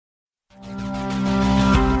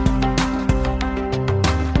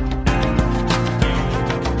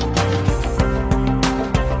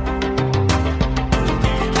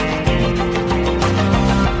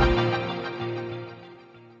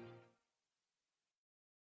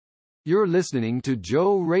You're listening to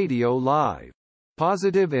Joe Radio Live.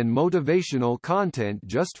 Positive and motivational content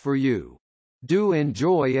just for you. Do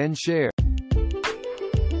enjoy and share.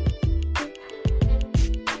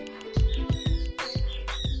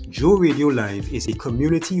 Joe Radio Live is a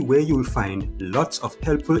community where you'll find lots of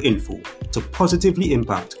helpful info to positively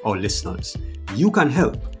impact our listeners. You can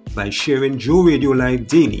help by sharing Joe Radio Live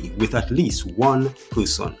daily with at least one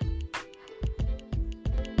person.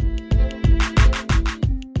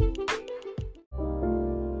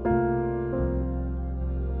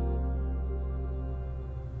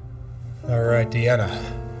 All right, Deanna.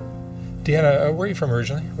 Deanna, where are you from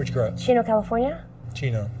originally? Where'd you grow up? Chino, California.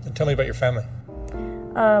 Chino. And tell me about your family.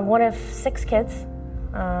 One of 6 kids.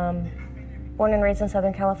 Born and raised in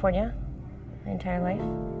Southern California my entire life.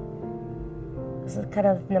 This is kind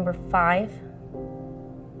of number 5.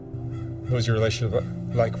 What was your relationship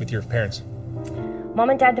like with your parents? Mom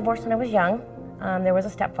and dad divorced when I was young. There was a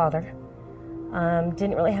stepfather.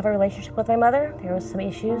 Didn't really have a relationship with my mother. There was some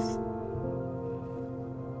issues.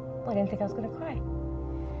 I didn't think I was going to cry.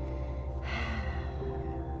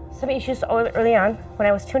 Some issues early on. When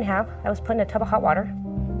I was 2.5, I was put in a tub of hot water.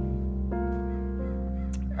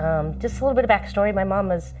 Just a little bit of backstory. My mom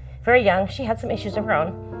was very young. She had some issues of her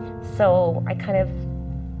own. So I kind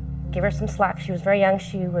of gave her some slack. She was very young.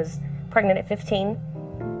 She was pregnant at 15.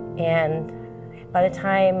 And by the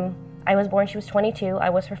time I was born, she was 22. I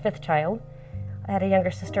was her 5th child. I had a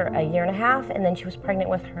younger sister a 1.5 years, and then she was pregnant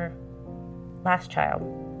with her last child.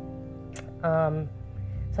 So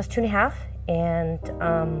I was 2.5, and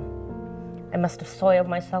I must have soiled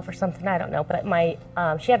myself or something, I don't know. But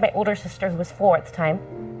she had my older sister, who was 4 at the time,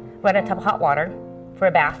 who had a tub of hot water for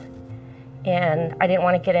a bath. And I didn't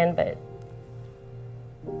want to get in, but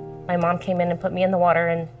my mom came in and put me in the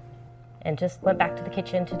water and just went back to the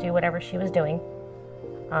kitchen to do whatever she was doing.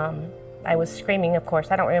 I was screaming, of course.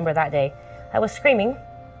 I don't remember that day. I was screaming,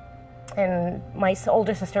 and my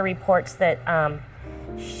older sister reports that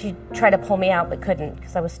she tried to pull me out but couldn't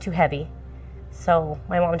because I was too heavy. So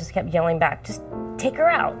my mom just kept yelling back, just take her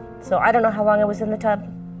out. So I don't know how long I was in the tub,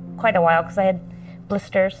 quite a while, because I had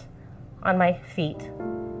blisters on my feet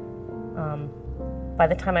by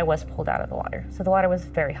the time I was pulled out of the water. So the water was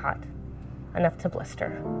very hot, enough to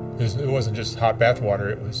blister. It wasn't just hot bath water,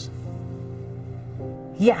 it was...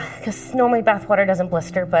 Yeah, because normally bath water doesn't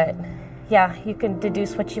blister, but yeah, you can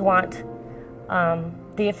deduce what you want.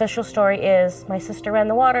 The official story is my sister ran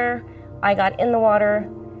the water, I got in the water,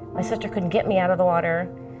 my sister couldn't get me out of the water.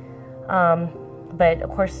 But of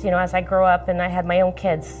course, as I grow up and I had my own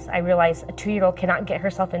kids, I realized a 2-year-old cannot get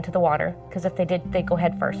herself into the water, because if they did, they'd go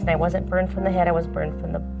head first. And I wasn't burned from the head, I was burned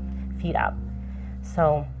from the feet up.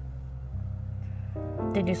 So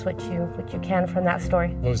deduce what you can from that story.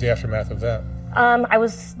 What was the aftermath of that?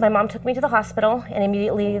 My mom took me to the hospital, and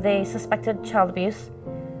immediately they suspected child abuse.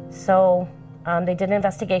 So they did an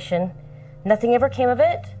investigation. Nothing ever came of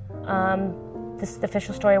it. The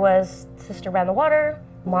official story was sister ran the water,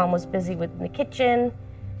 mom was busy in the kitchen.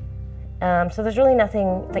 So there's really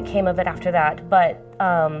nothing that came of it after that. But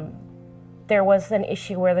there was an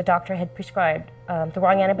issue where the doctor had prescribed the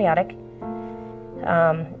wrong antibiotic.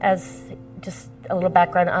 As just a little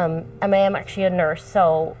background, I am actually a nurse.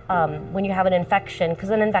 So when you have an infection,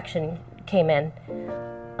 because an infection came in,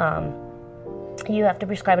 you have to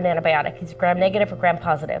prescribe an antibiotic. It's gram-negative or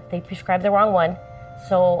gram-positive. They prescribed the wrong one,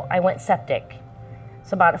 so I went septic.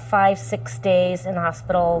 So about 5-6 days in the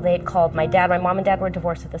hospital, they had called my dad. My mom and dad were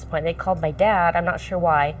divorced at this point. They called my dad, I'm not sure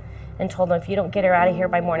why, and told him, if you don't get her out of here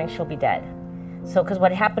by morning, she'll be dead. So, because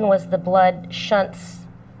what happened was the blood shunts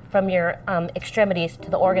from your extremities to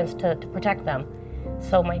the organs to protect them.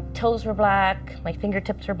 So my toes were black, my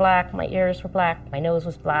fingertips were black, my ears were black, my nose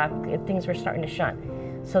was black, things were starting to shunt.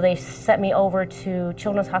 So they sent me over to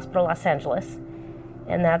Children's Hospital Los Angeles,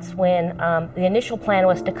 and that's when the initial plan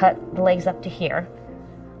was to cut the legs up to here.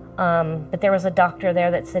 But there was a doctor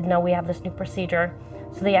there that said, no, we have this new procedure.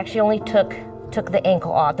 So they actually only took the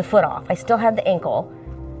ankle off, the foot off. I still had the ankle.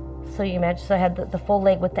 So you imagine, so I had the full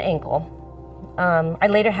leg with the ankle. I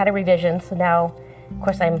later had a revision, so now, of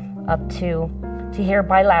course, I'm up to here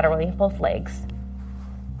bilaterally, both legs,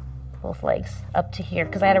 up to here,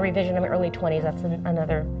 because I had a revision in my early 20s. That's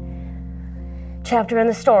another chapter in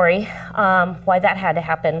the story, why that had to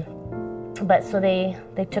happen. But so they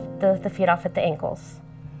took the feet off at the ankles.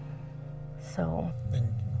 So. And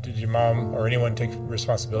did your mom or anyone take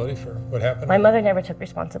responsibility for what happened? My mother never took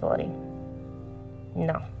responsibility.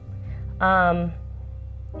 No.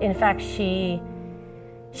 In fact, she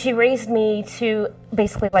raised me to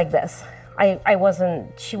basically like this.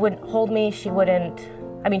 She wouldn't hold me, she wouldn't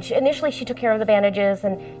I mean, initially she took care of the bandages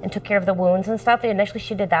and took care of the wounds and stuff. Initially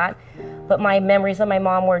she did that. But my memories of my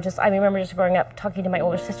mom were just, I remember just growing up talking to my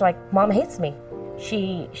older sister, like, Mom hates me.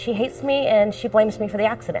 She hates me and she blames me for the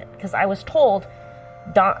accident. Because I was told,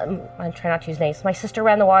 I'm trying not to use names, my sister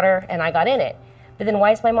ran the water and I got in it. But then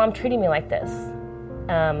why is my mom treating me like this?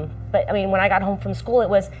 But I mean, when I got home from school, it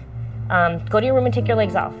was, go to your room and take your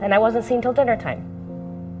legs off. And I wasn't seen till dinner time.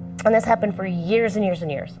 And this happened for years and years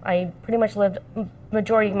and years. I pretty much lived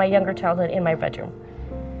majority of my younger childhood in my bedroom.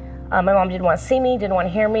 My mom didn't want to see me, didn't want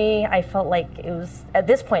to hear me. I felt like it was, at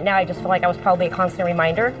this point now, I just feel like I was probably a constant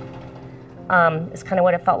reminder. It's kind of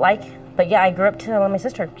what it felt like. But yeah, I grew up telling my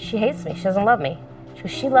sister, she hates me, she doesn't love me.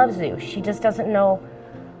 She loves you, she just doesn't know,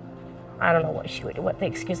 I don't know what the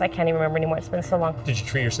excuse, I can't even remember anymore, it's been so long. Did you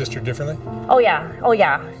treat your sister differently? Oh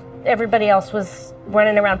yeah. Everybody else was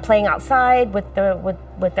running around playing outside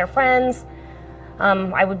with their friends.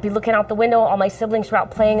 I would be looking out the window. All my siblings were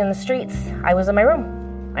out playing in the streets. I was in my room.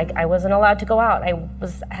 I wasn't allowed to go out.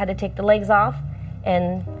 I had to take the legs off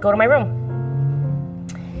and go to my room.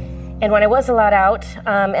 And when I was allowed out,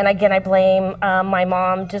 and again I blame my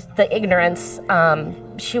mom, just the ignorance.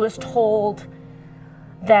 She was told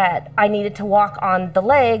that I needed to walk on the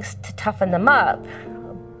legs to toughen them up.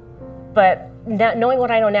 But knowing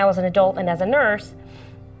what I know now as an adult and as a nurse,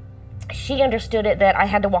 she understood it that I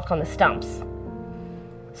had to walk on the stumps.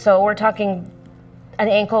 So we're talking an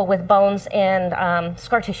ankle with bones and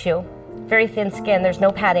scar tissue, very thin skin, there's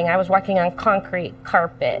no padding. I was walking on concrete,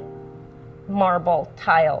 carpet, marble,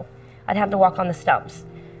 tile. I'd have to walk on the stumps.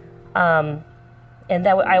 And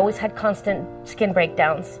that I always had constant skin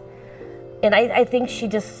breakdowns. And I think she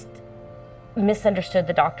just misunderstood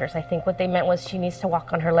the doctors. I think what they meant was she needs to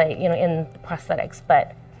walk on her leg, in the prosthetics,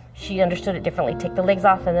 but she understood it differently. Take the legs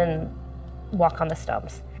off and then walk on the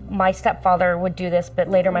stumps. My stepfather would do this, but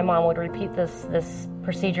later my mom would repeat this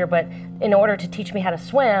procedure. But in order to teach me how to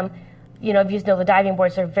swim, if you know the diving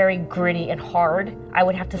boards are very gritty and hard, I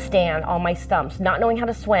would have to stand on my stumps, not knowing how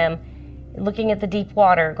to swim, looking at the deep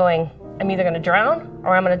water, going, I'm either going to drown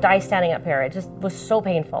or I'm going to die standing up here. It just was so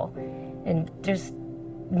painful. And there's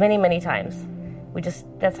many, many times.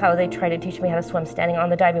 That's how they tried to teach me how to swim, standing on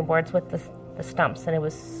the diving boards with the stumps, and it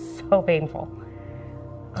was so painful.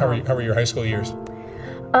 How were your high school years?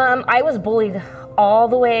 I was bullied all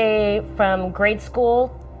the way from grade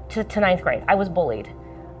school to ninth grade. I was bullied.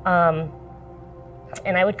 And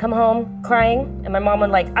I would come home crying, and my mom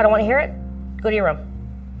would I don't want to hear it, go to your room.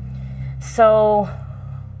 So,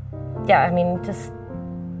 yeah, I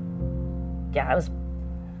was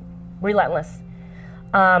relentless.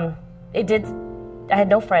 I had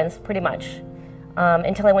no friends, pretty much,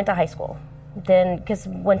 until I went to high school. Then, because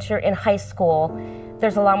once you're in high school,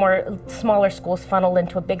 there's a lot more smaller schools funneled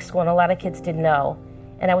into a big school, and a lot of kids didn't know.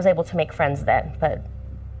 And I was able to make friends then, but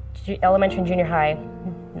elementary and junior high,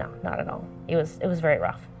 no, not at all. It was very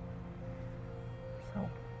rough. So.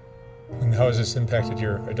 And how has this impacted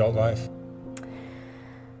your adult life?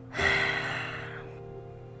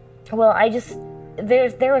 Well,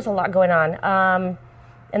 there was a lot going on.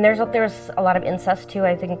 And there's a lot of incest too.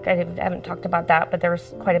 I think I haven't talked about that, but there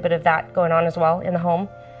was quite a bit of that going on as well in the home.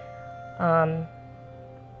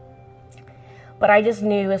 But I just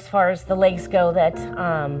knew, as far as the legs go, that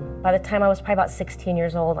by the time I was probably about 16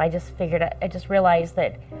 years old, I just realized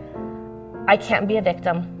that I can't be a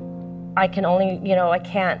victim. I can only, I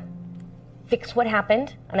can't fix what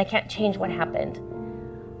happened, and I can't change what happened.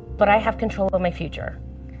 But I have control of my future.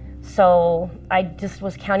 So I just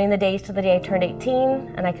was counting the days to the day I turned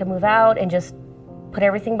 18, and I could move out and just put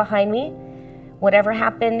everything behind me. Whatever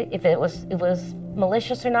happened, if it was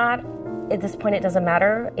malicious or not, at this point it doesn't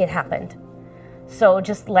matter. It happened. So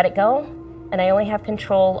just let it go, and I only have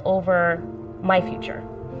control over my future.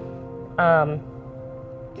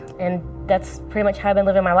 And that's pretty much how I've been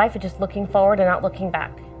living my life, just looking forward and not looking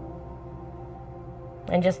back.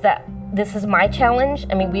 And just that this is my challenge.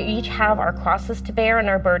 I mean, we each have our crosses to bear and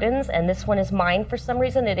our burdens, and this one is mine for some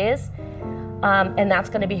reason. It is. And that's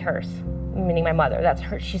going to be hers, meaning my mother. That's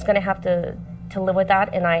her. She's going to have to live with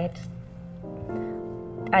that, and I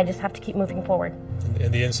just have to keep moving forward.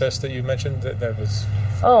 And the incest that you mentioned, that was...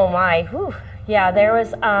 Oh my, whew. Yeah, there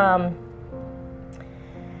was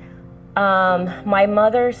my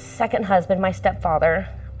mother's second husband, my stepfather.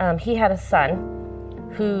 He had a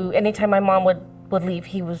son who, anytime my mom would leave,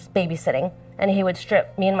 he was babysitting, and he would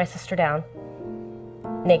strip me and my sister down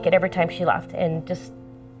naked every time she left. And just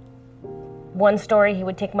one story, he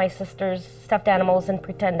would take my sister's stuffed animals and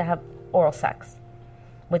pretend to have oral sex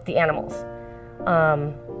with the animals.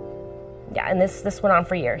 Yeah, and this went on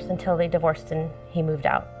for years until they divorced and he moved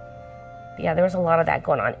out. But yeah, there was a lot of that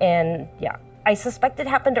going on. And yeah, I suspect it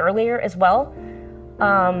happened earlier as well.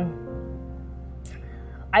 My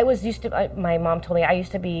mom told me I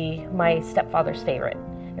used to be my stepfather's favorite.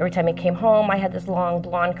 Every time he came home, I had this long,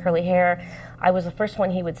 blonde, curly hair. I was the first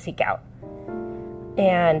one he would seek out.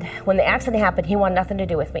 And when the accident happened, he wanted nothing to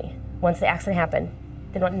do with me. Once the accident happened,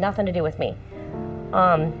 they didn't want nothing to do with me.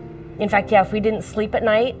 In fact, if we didn't sleep at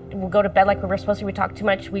night, we'd go to bed like we were supposed to, we talked too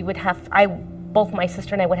much, both my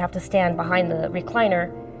sister and I would have to stand behind the recliner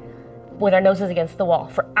with our noses against the wall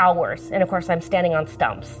for hours. And of course, I'm standing on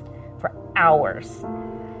stumps for hours.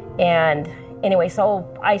 And anyway, so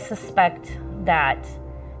I suspect that,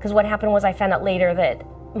 because what happened was I found out later that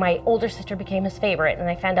my older sister became his favorite, and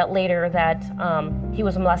I found out later that he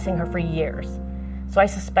was molesting her for years. So I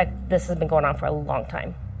suspect this has been going on for a long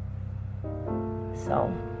time.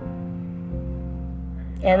 So,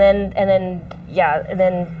 and then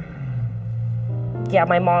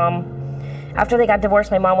my mom, after they got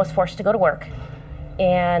divorced, my mom was forced to go to work.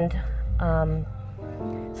 And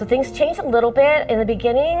so things changed a little bit in the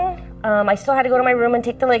beginning. I still had to go to my room and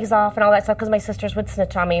take the legs off and all that stuff because my sisters would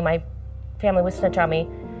snitch on me, my family would snitch on me.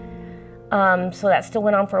 So that still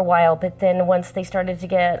went on for a while, but then once they started to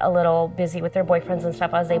get a little busy with their boyfriends and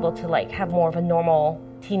stuff, I was able to have more of a normal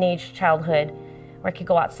teenage childhood where I could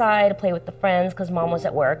go outside, play with the friends because mom was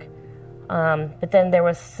at work. But then there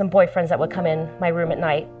was some boyfriends that would come in my room at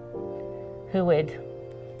night who would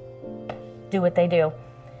do what they do.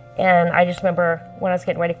 And I just remember when I was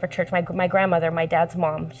getting ready for church, my grandmother, my dad's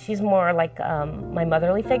mom, she's more like my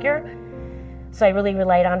motherly figure. So I really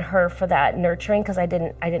relied on her for that nurturing because I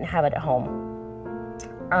didn't have it at home.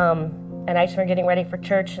 And I just remember getting ready for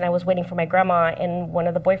church and I was waiting for my grandma, and one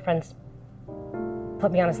of the boyfriends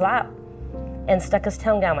put me on his lap and stuck his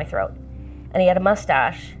tongue down my throat. And he had a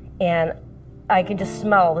mustache, and I could just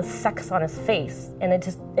smell the sex on his face. And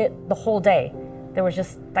the whole day, there was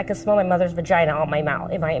just, I could smell my mother's vagina on my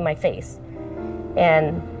mouth, in my face.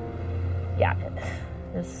 And yeah, it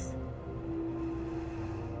was.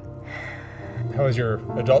 How was your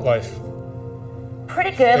adult life?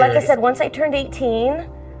 Pretty good. Like I said, once I turned 18,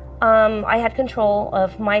 I had control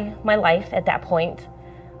of my life at that point.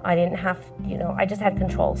 I didn't have, I just had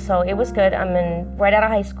control. So it was good. Right out of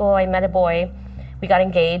high school, I met a boy. We got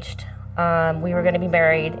engaged. We were going to be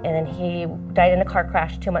married, and then he died in a car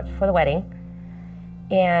crash 2 months before the wedding.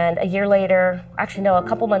 And a year later, a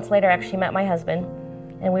couple months later, I actually met my husband,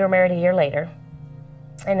 and we were married a year later.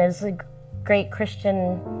 And it was a great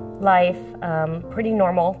Christian life, pretty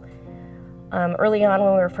normal. Early on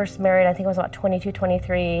when we were first married, I think I was about 22,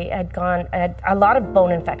 23, I had a lot of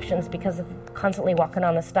bone infections because of constantly walking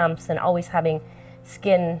on the stumps and always having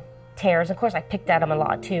skin tears. Of course, I picked at them a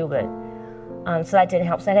lot too, but so that didn't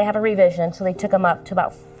help. So I had to have a revision, so they took them up to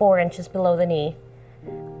about 4 inches below the knee.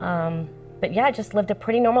 But yeah, I just lived a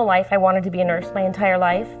pretty normal life. I wanted to be a nurse my entire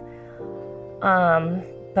life.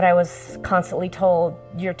 But I was constantly told,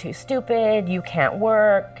 you're too stupid, you can't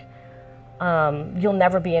work, you'll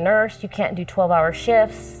never be a nurse, you can't do 12-hour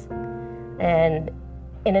shifts. And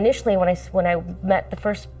initially when I met the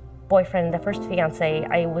first boyfriend, the first fiance,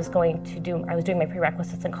 I was doing my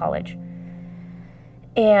prerequisites in college.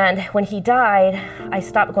 And when he died, I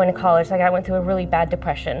stopped going to college. I went through a really bad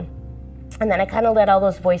depression. And then I kind of let all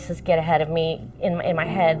those voices get ahead of me in my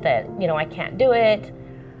head that, I can't do it.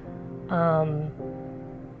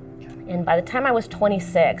 And by the time I was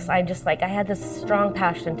 26, I had this strong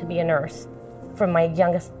passion to be a nurse from my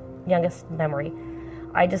youngest memory.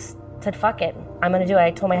 I just said, fuck it, I'm gonna do it.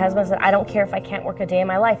 I told my husband, I said, I don't care if I can't work a day in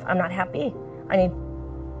my life. I'm not happy.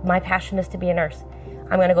 My passion is to be a nurse.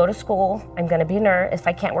 I'm gonna go to school, I'm gonna be a nurse. If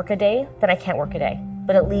I can't work a day, then I can't work a day.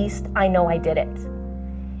 But at least I know I did it.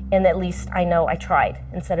 And at least I know I tried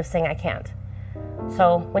instead of saying I can't.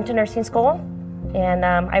 So went to nursing school. And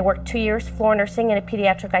I worked 2 years floor nursing in a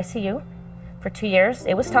pediatric ICU for 2 years.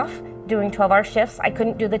 It was tough doing 12-hour shifts. I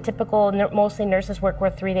couldn't do the typical, mostly nurses work where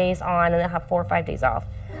 3 days on and then have 4 or 5 days off.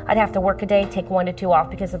 I'd have to work a day, take 1 to 2 off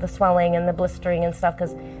because of the swelling and the blistering and stuff,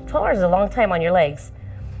 because 12 hours is a long time on your legs,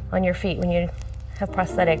 on your feet when you have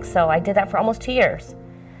prosthetics. So I did that for almost 2 years.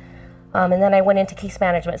 And then I went into case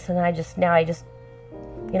management. So then I just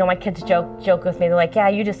my kids joke with me. They're like, yeah,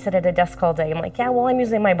 you just sit at a desk all day. I'm like, yeah, well, I'm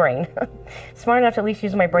using my brain. Smart enough to at least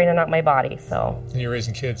use my brain and not my body, so. And you're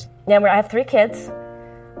raising kids. Yeah, I have 3 kids.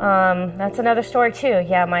 That's another story, too.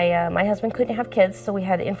 Yeah, my husband couldn't have kids, so we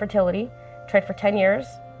had infertility. Tried for 10 years.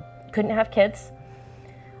 Couldn't have kids.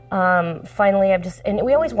 Finally, and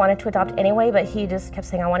we always wanted to adopt anyway, but he just kept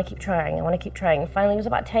saying, I want to keep trying. And finally, it was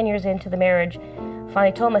about 10 years into the marriage.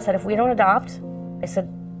 Finally told him, I said, if we don't adopt, I said,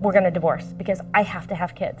 we're going to divorce because I have to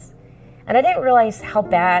have kids. And I didn't realize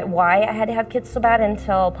why I had to have kids so bad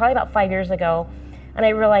until probably about 5 years ago. And I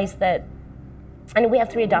realized that, and we have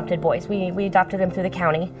 3 adopted boys. We adopted them through the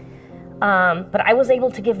county. But I was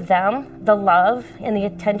able to give them the love and the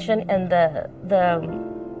attention and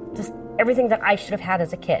the just everything that I should have had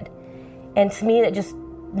as a kid. And to me, that just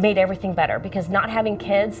made everything better, because not having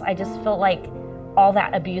kids, I just felt like all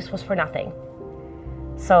that abuse was for nothing.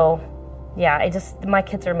 So, yeah, my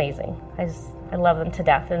kids are amazing. I love them to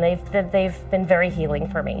death, and they've been very healing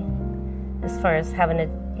for me. As far as having to,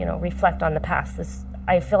 reflect on the past,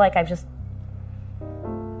 I feel like I've just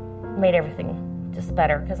made everything just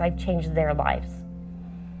better because I've changed their lives.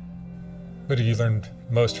 What have you learned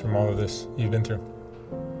most from all of this you've been through?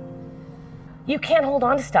 You can't hold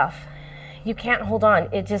on to stuff. You can't hold on.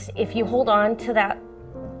 If you hold on to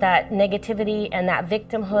that negativity and that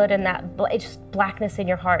victimhood and it's just blackness in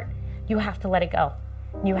your heart, you have to let it go.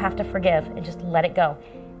 You have to forgive and just let it go.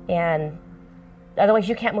 And otherwise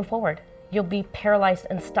you can't move forward. You'll be paralyzed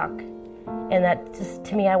and stuck. And that just,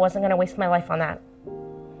 to me, I wasn't going to waste my life on that.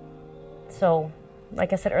 So,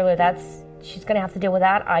 like I said earlier, she's going to have to deal with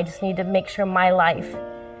that. I just need to make sure my life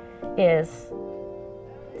is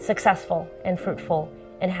successful and fruitful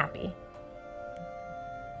and happy.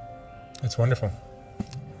 That's wonderful.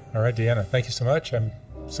 All right, Deanna, thank you so much. I'm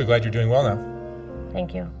so glad you're doing well now.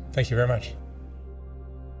 Thank you. Thank you very much.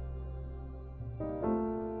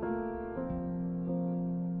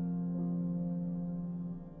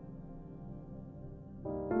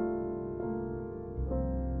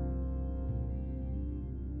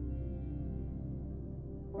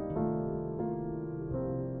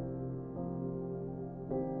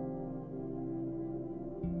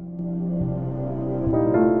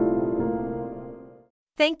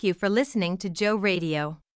 Thank you for listening to Joe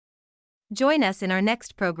Radio. Join us in our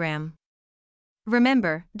next program.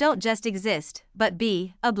 Remember, don't just exist, but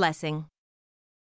be a blessing.